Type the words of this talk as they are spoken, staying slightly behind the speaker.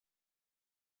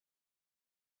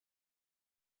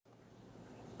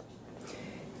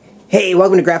Hey,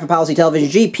 welcome to Graphic Policy Television,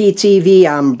 GPTV.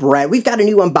 I'm Brett. We've got a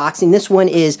new unboxing. This one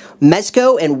is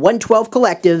Mezco and 112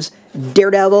 Collective's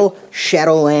Daredevil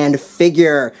Shadowland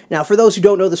figure. Now, for those who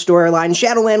don't know the storyline,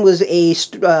 Shadowland was a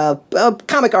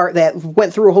comic art that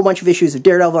went through a whole bunch of issues of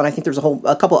Daredevil, and I think there's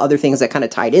a couple other things that kind of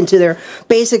tied into there.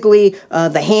 Basically,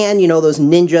 the Hand, you know, those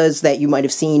ninjas that you might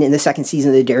have seen in the second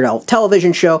season of the Daredevil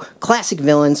television show, classic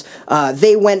villains,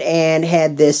 they went and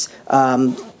had this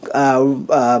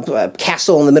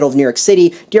castle in the middle of New York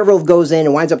City. Daredevil goes in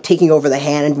and winds up taking over the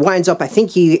Hand, and winds up, I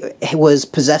think he was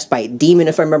possessed by a demon,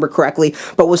 if I remember correctly.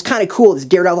 But what was kind of cool is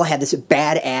Daredevil had this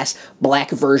badass black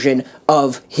version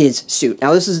of his suit.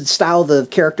 Now, this is the style of the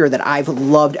character that I've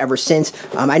loved ever since.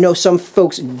 I know some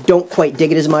folks don't quite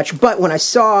dig it as much, but when I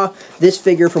saw this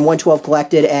figure from 112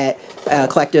 Collective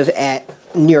at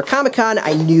New York Comic Con,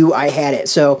 I knew I had it.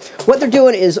 So what they're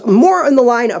doing is more in the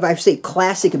line of, I'd say,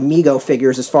 classic Mego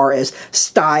figures as far as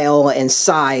style and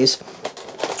size,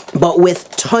 but with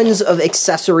tons of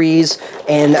accessories,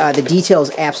 and the detail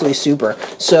is absolutely super.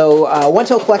 So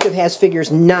 112 Collective has figures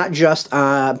not just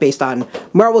based on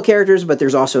Marvel characters, but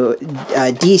there's also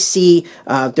DC.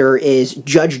 There is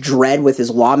Judge Dredd with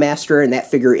his Lawmaster, and that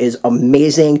figure is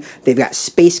amazing. They've got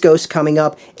Space Ghost coming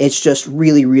up. It's just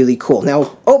really, really cool.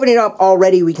 Now, opening it up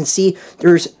already, we can see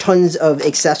there's tons of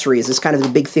accessories. It's kind of the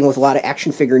big thing with a lot of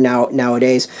action figure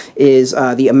nowadays is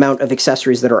the amount of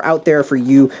accessories that are out there for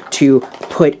you to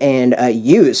put and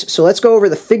use. So let's go over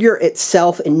the figure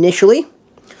itself initially.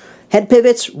 Head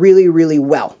pivots really, really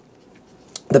well.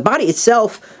 The body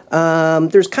itself,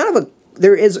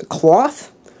 there is a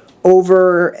cloth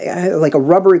over, like a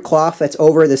rubbery cloth that's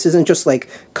over. This isn't just like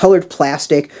colored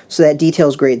plastic, so that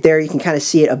detail's great there. You can kind of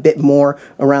see it a bit more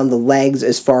around the legs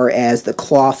as far as the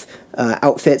cloth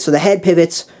outfit. So the head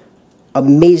pivots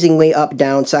amazingly up,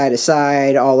 down, side to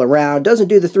side, all around. Doesn't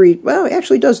do the well, it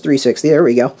actually does 360. There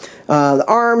we go. The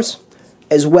arms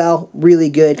as well, really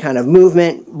good kind of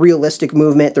movement, realistic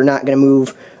movement. They're not going to move,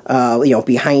 you know,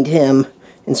 behind him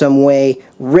in some way.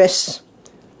 Wrists,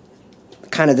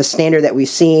 kind of the standard that we've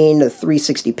seen, the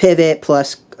 360 pivot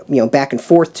plus, you know, back and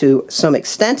forth to some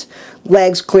extent.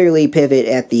 Legs clearly pivot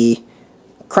at the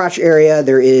crotch area.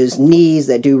 There is knees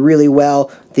that do really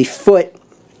well. The foot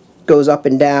goes up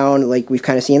and down, like we've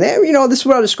kind of seen there. You know, this is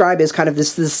what I'll describe as kind of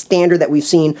this standard that we've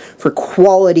seen for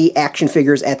quality action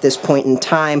figures at this point in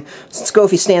time. So let's go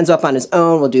if he stands up on his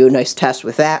own. We'll do a nice test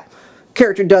with that.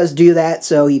 Character does do that,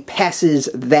 so he passes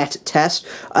that test.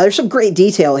 There's some great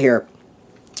detail here.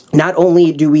 Not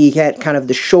only do we get kind of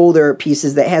the shoulder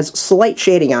pieces that has slight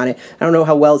shading on it, I don't know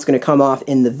how well it's going to come off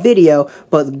in the video,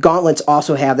 but the gauntlets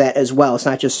also have that as well. It's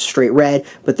not just straight red,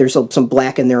 but there's some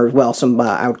black in there as well, some,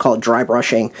 I would call it dry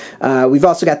brushing. We've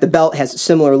also got the belt, has a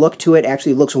similar look to it,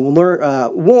 actually looks worn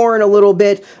a little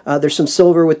bit. There's some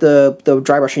silver with the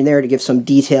dry brushing there to give some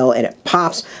detail, and it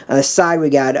pops. On the side, we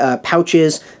got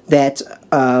pouches that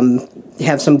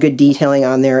have some good detailing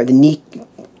on there. The knee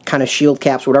kind of shield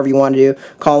caps, whatever you want to do,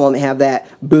 call them, have that.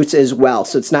 Boots as well.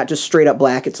 So it's not just straight up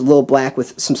black, it's a little black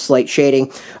with some slight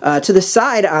shading. To the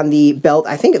side on the belt,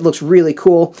 I think it looks really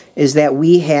cool, is that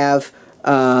we have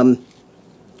a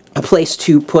place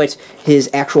to put his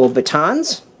actual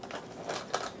batons.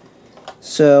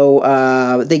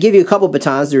 So they give you a couple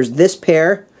batons. There's this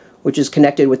pair, which is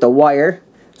connected with the wire,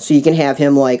 so you can have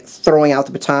him like throwing out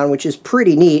the baton, which is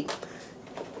pretty neat.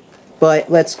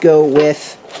 But let's go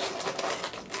with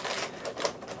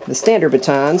the standard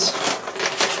batons.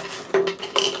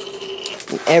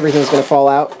 Everything's going to fall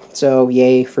out, so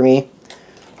yay for me.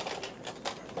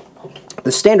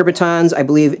 The standard batons, I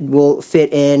believe, will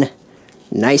fit in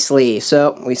nicely.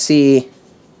 So we see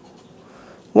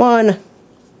one,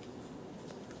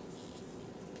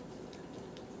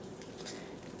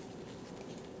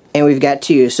 and we've got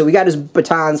two. So we got his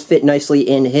batons fit nicely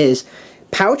in his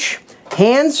pouch.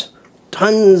 Hands,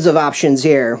 tons of options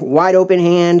here. Wide open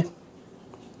hand,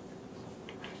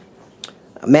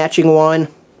 a matching one.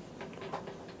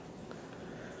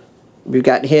 We've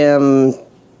got him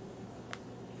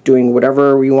doing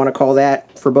whatever we want to call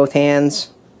that for both hands.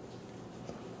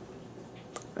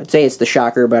 I'd say it's the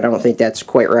shocker, but I don't think that's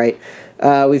quite right.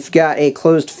 We've got a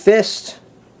closed fist,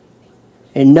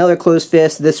 another closed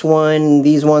fist. These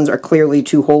ones are clearly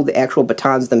to hold the actual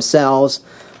batons themselves.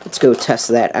 Let's go test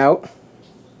that out.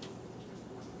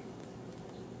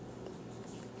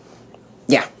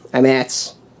 Yeah, I mean,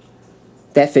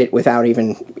 that fit without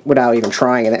even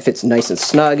trying, and that fits nice and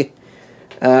snug.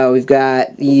 We've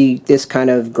got this kind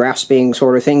of grasping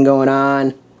sort of thing going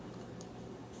on.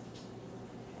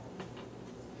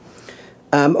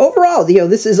 Overall,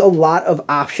 this is a lot of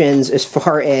options as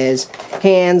far as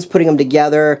hands, putting them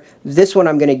together. This one,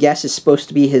 I'm going to guess, is supposed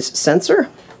to be his sensor.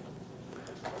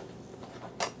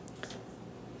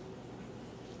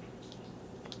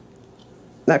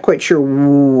 Not quite sure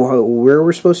where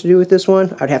we're supposed to do with this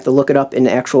one. I'd have to look it up in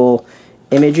actual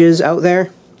images out there.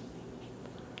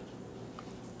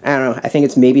 I don't know. I think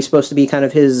it's maybe supposed to be kind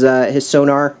of his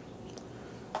sonar.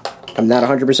 I'm not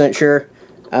 100% sure.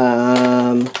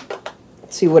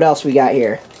 Let's see what else we got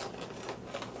here.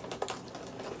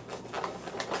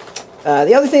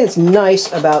 The other thing that's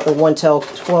nice about the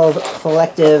 1/12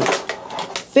 collective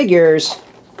figures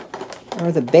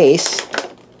are the base.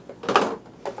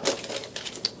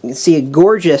 You can see a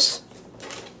gorgeous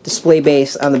display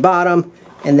base on the bottom,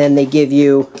 and then they give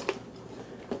you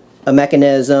a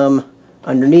mechanism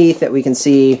underneath that we can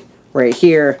see right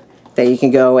here that you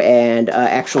can go and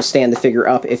actually stand the figure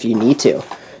up if you need to.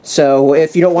 So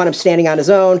if you don't want him standing on his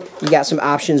own, you got some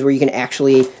options where you can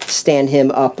actually stand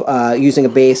him up using a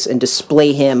base and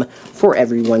display him for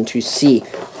everyone to see.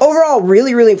 Overall,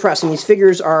 really, really impressive. These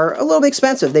figures are a little bit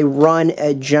expensive. They run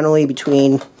generally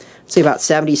between, say, about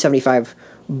 70, 75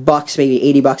 bucks, maybe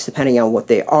 80 bucks, depending on what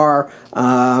they are.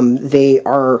 They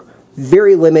are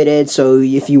very limited, so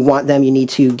if you want them, you need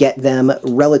to get them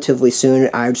relatively soon.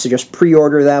 I would suggest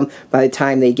pre-order them. By the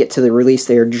time they get to the release,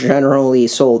 they are generally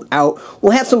sold out.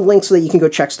 We'll have some links so that you can go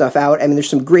check stuff out. I mean, there's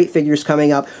some great figures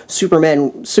coming up.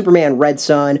 Superman Red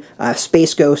Sun,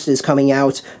 Space Ghost is coming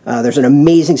out. There's an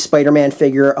amazing Spider-Man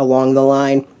figure along the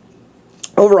line.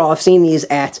 Overall, I've seen these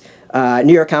at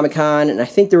New York Comic Con, and I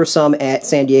think there were some at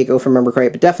San Diego, if I remember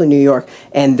correct, but definitely New York,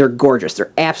 and they're gorgeous.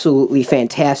 They're absolutely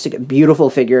fantastic, beautiful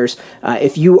figures.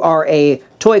 If you are a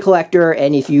toy collector,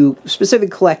 and if you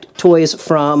specifically collect toys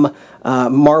from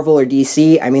Marvel or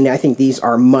DC, I mean, I think these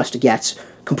are must-gets.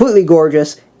 Completely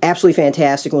gorgeous, absolutely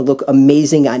fantastic, and would look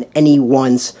amazing on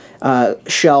anyone's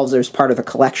shelves as part of a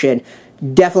collection.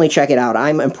 Definitely check it out.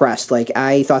 I'm impressed. Like,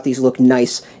 I thought these looked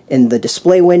nice in the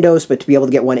display windows, but to be able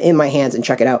to get one in my hands and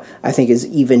check it out, I think is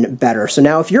even better. So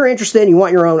now, if you're interested and you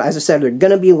want your own, as I said, there are going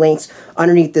to be links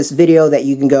underneath this video that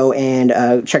you can go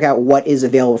and check out what is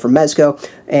available from Mezco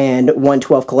and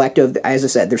 1/12 Collective. As I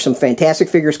said, there's some fantastic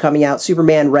figures coming out.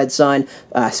 Superman, Red Sun,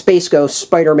 Space Ghost,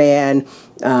 Spider-Man.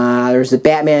 There's the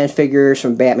Batman figures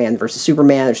from Batman vs.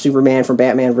 Superman. There's Superman from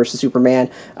Batman vs. Superman.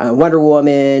 Wonder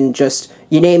Woman, just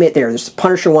you name it there. There's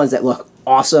Punisher ones that look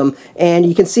awesome, and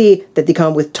you can see that they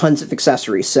come with tons of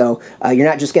accessories. So you're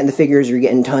not just getting the figures, you're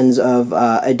getting tons of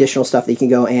additional stuff that you can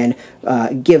go and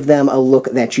give them a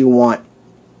look that you want.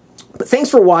 But thanks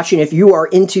for watching. If you are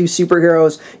into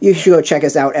superheroes, you should go check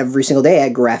us out every single day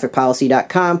at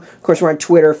graphicpolicy.com. Of course, we're on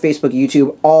Twitter, Facebook,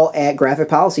 YouTube, all at Graphic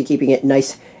Policy, keeping it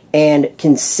nice and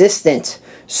consistent.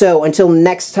 So until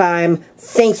next time,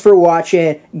 thanks for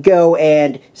watching. Go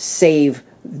and save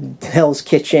Hell's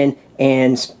Kitchen,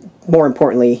 and more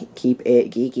importantly, keep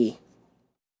it geeky.